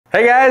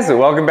Hey guys,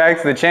 welcome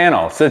back to the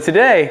channel. So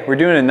today we're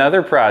doing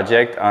another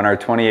project on our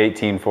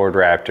 2018 Ford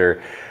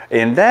Raptor,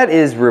 and that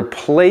is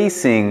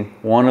replacing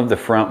one of the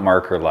front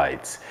marker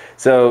lights.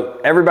 So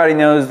everybody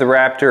knows the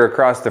Raptor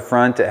across the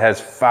front. It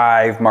has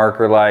 5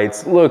 marker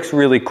lights, looks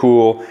really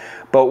cool.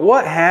 But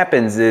what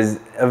happens is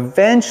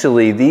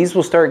eventually these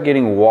will start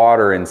getting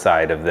water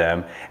inside of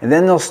them, and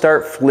then they'll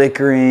start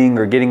flickering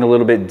or getting a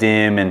little bit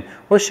dim, and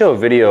we'll show a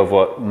video of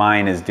what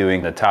mine is doing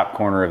in the top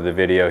corner of the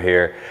video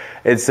here.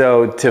 And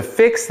so to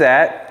fix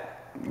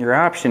that, your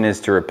option is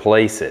to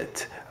replace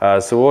it.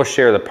 So we'll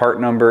share the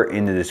part number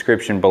in the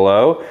description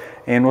below,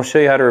 and we'll show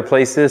you how to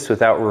replace this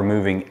without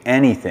removing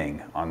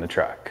anything on the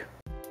truck.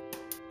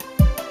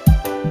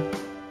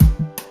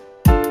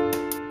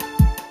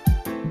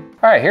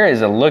 All right, here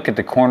is a look at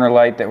the corner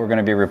light that we're going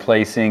to be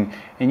replacing,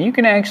 and you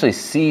can actually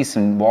see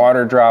some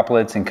water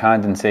droplets and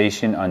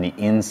condensation on the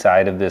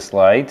inside of this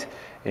light,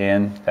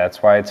 and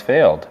that's why it's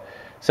failed.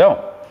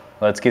 So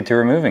let's get to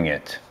removing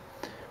it.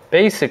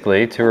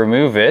 Basically, to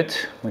remove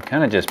it, we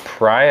kind of just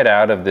pry it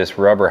out of this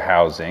rubber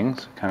housing.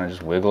 So kind of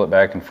just wiggle it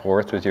back and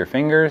forth with your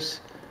fingers.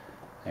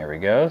 There we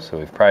go. So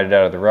we've pried it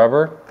out of the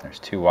rubber. There's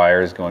 2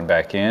 wires going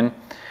back in.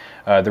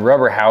 The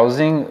rubber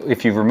housing,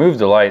 if you've removed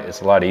the light,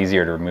 it's a lot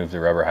easier to remove the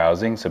rubber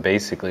housing. So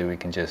basically we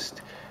can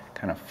just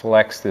kind of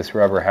flex this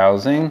rubber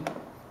housing.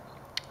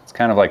 It's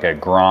kind of like a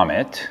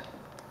grommet.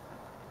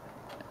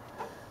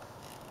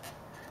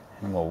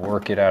 And we'll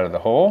work it out of the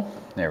hole.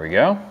 There we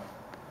go.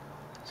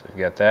 So we've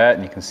got that,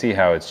 and you can see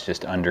how it's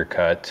just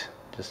undercut,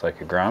 just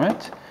like a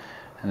grommet.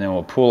 And then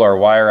we'll pull our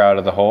wire out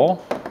of the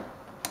hole.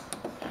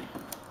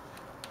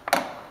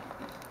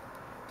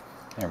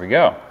 There we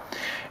go.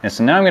 And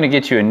so now I'm going to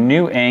get you a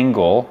new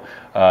angle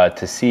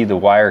to see the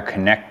wire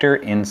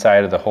connector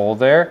inside of the hole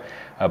there.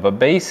 But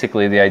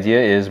basically the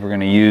idea is we're going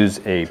to use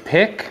a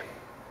pick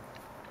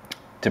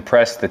to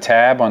press the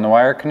tab on the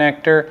wire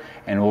connector,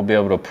 and we'll be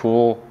able to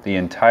pull the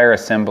entire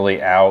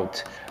assembly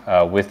out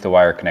with the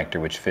wire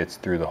connector, which fits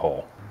through the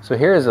hole. So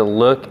here's a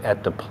look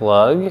at the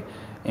plug,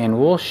 and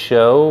we'll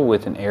show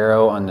with an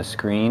arrow on the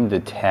screen the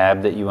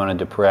tab that you want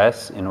to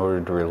depress in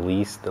order to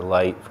release the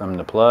light from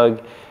the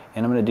plug.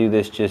 And I'm going to do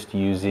this just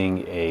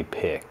using a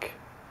pick.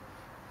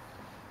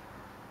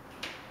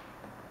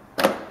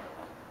 There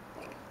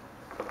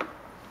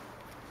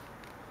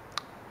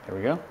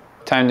we go.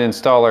 Time to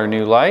install our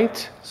new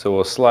light. So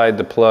we'll slide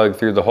the plug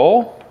through the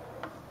hole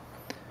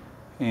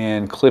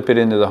and clip it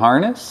into the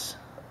harness.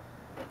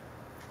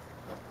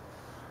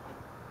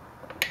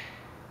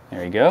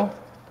 There you go.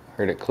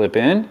 Heard it clip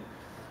in.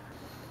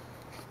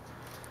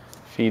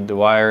 Feed the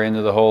wire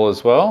into the hole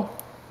as well.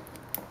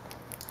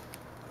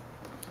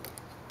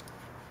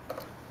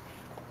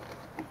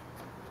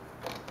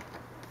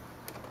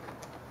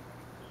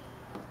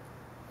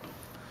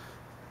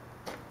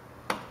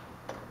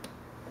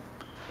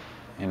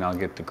 And I'll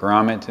get the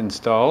grommet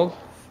installed.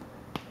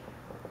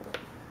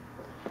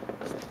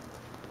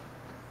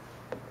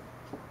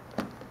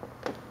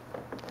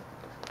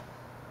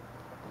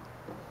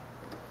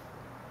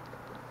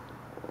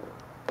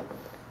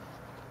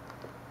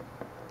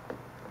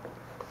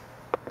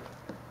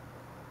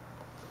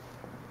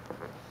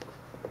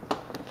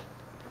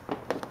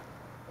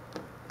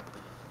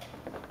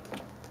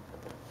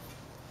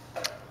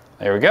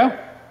 There we go.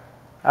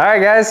 All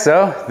right guys,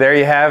 so there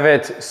you have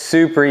it.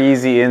 Super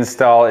easy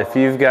install. If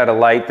you've got a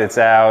light that's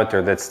out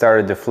or that's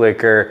started to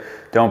flicker,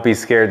 don't be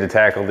scared to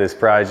tackle this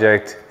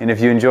project. And if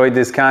you enjoyed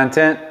this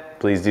content,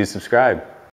 please do subscribe.